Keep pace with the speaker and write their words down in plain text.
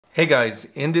Hey guys,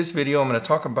 in this video I'm going to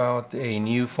talk about a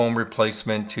new foam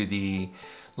replacement to the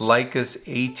Lykus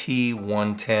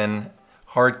AT110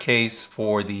 hard case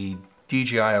for the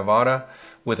DJI Avata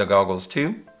with a Goggles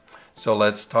 2. So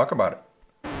let's talk about it.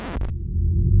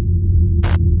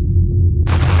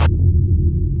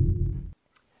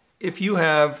 If you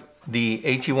have the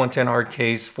AT110 hard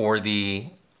case for the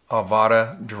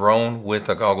Avata drone with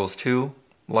a Goggles 2,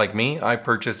 like me, I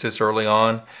purchased this early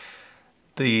on.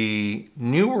 The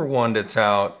newer one that's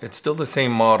out, it's still the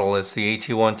same model as the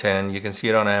AT110. You can see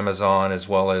it on Amazon as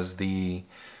well as the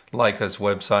Lykus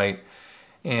website.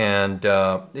 And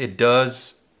it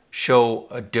does show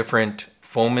a different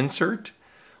foam insert.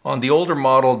 On the older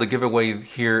model, the giveaway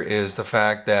here is the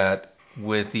fact that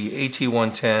with the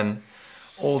AT110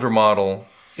 older model,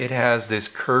 it has this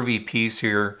curvy piece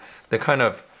here that kind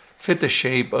of fit the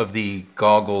shape of the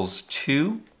Goggles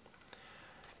 2.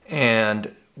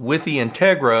 And with the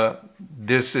Integra,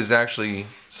 this is actually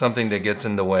something that gets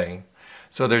in the way.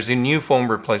 So there's a new foam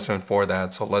replacement for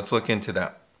that, so let's look into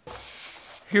that.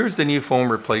 Here's the new foam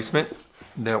replacement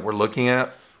that we're looking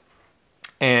at.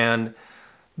 And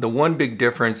the one big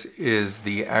difference is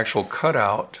the actual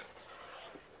cutout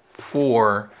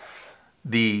for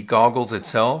the goggles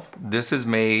itself. This is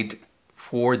made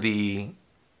for the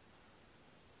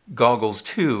Goggles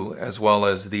 2 as well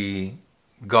as the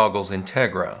Goggles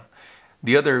Integra.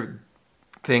 The other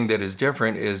thing that is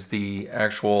different is the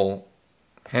actual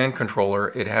hand controller.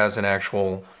 It has an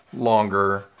actual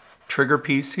longer trigger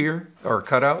piece here, or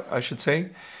cutout I should say,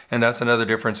 and that's another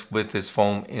difference with this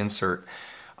foam insert.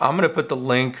 I'm going to put the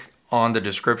link on the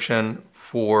description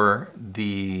for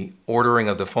the ordering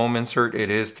of the foam insert.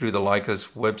 It is through the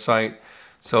Lykus website,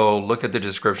 so look at the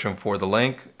description for the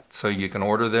link so you can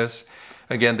order this.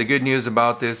 Again, the good news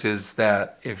about this is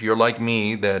that if you're like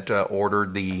me that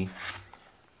ordered the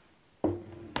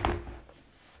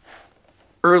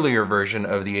earlier version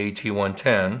of the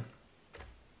AT110,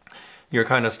 you're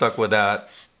kind of stuck with that.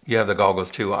 You have the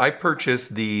Goggles 2. I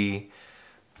purchased the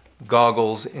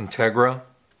Goggles Integra,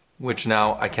 which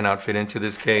now I cannot fit into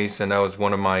this case, and that was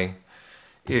one of my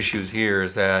issues here,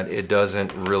 is that it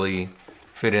doesn't really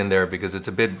fit in there because it's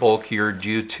a bit bulkier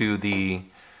due to the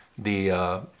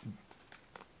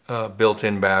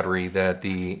built-in battery that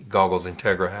the Goggles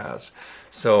Integra has.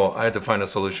 So I had to find a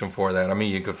solution for that. I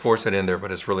mean, you could force it in there,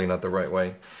 but it's really not the right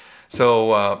way.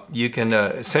 So you can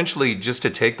essentially, just to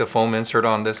take the foam insert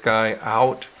on this guy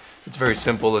out, it's very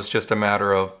simple. It's just a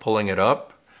matter of pulling it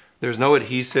up. There's no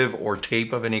adhesive or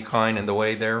tape of any kind in the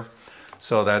way there,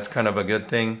 so that's kind of a good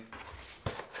thing.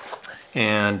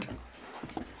 And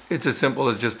it's as simple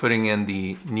as just putting in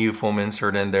the new foam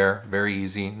insert in there. Very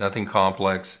easy, nothing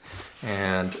complex.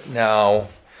 And now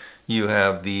you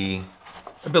have the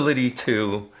ability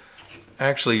to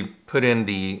actually put in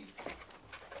the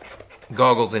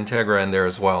Goggles Integra in there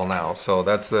as well now. So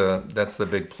that's the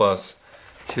big plus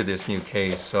to this new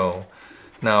case. So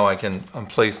now I can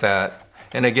place that.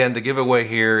 And again, the giveaway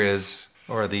here is,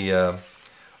 or the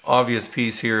obvious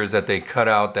piece here is that they cut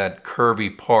out that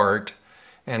curvy part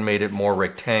and made it more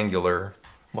rectangular.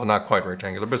 Well, not quite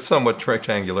rectangular, but somewhat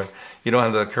rectangular. You don't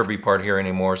have the curvy part here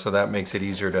anymore, so that makes it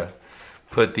easier to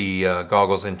put the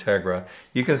Goggles Integra.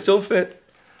 You can still fit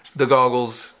the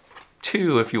Goggles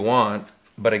 2 if you want,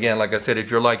 but again, like I said,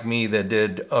 if you're like me that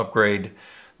did upgrade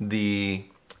the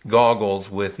goggles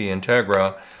with the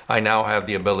Integra, I now have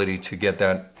the ability to get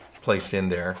that placed in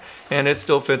there. And it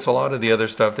still fits a lot of the other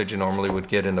stuff that you normally would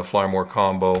get in the Fly More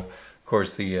combo. Of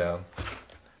course, the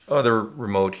other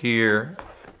remote here,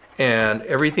 and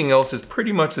everything else is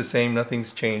pretty much the same.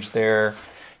 Nothing's changed there.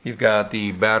 You've got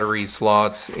the battery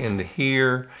slots in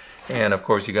here, and of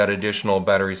course you got additional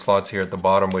battery slots here at the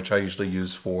bottom, which I usually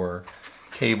use for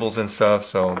cables and stuff.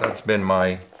 So that's been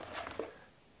my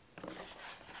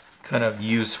kind of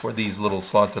use for these little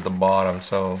slots at the bottom,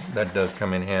 so that does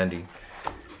come in handy.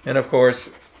 And of course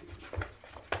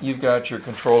you've got your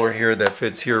controller here that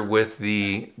fits here with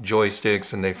the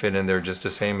joysticks, and they fit in there just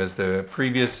the same as the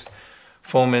previous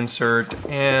foam insert.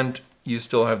 And you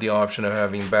still have the option of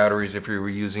having batteries. If you were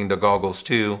using the Goggles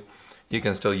 2, you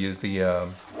can still use the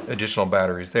additional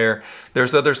batteries there.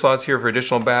 There's other slots here for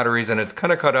additional batteries, and it's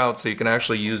kind of cut out so you can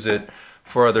actually use it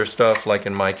for other stuff. Like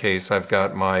in my case, I've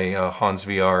got my Hans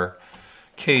VR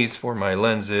case for my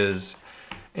lenses,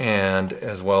 and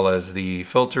as well as the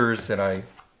filters that I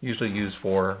usually use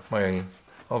for my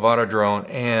Avata drone,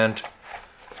 and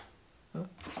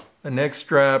a neck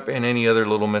strap, and any other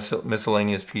little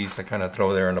miscellaneous piece I kind of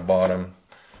throw there in the bottom.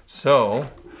 So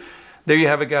there you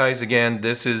have it, guys. Again,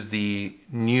 this is the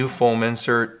new foam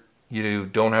insert. You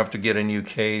don't have to get a new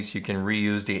case. You can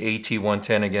reuse the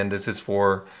AT110. Again, this is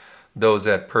for those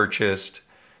that purchased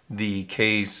the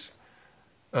case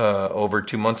over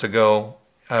 2 months ago.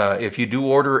 If you do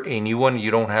order a new one,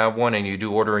 you don't have one, and you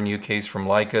do order a new case from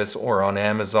Lykus or on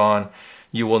Amazon,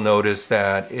 you will notice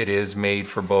that it is made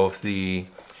for both the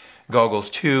Goggles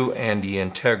 2 and the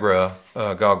Integra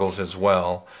goggles as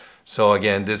well. So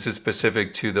again, this is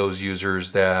specific to those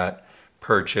users that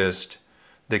purchased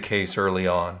the case early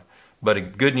on.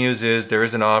 But good news is there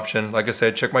is an option. Like I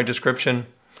said, check my description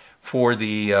for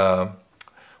the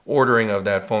ordering of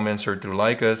that foam insert through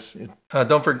Lykus.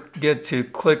 Don't forget to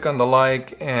click on the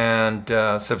like and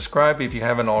subscribe if you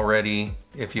haven't already.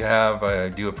 If you have, I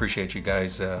do appreciate you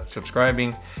guys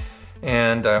subscribing,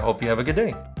 and I hope you have a good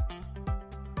day.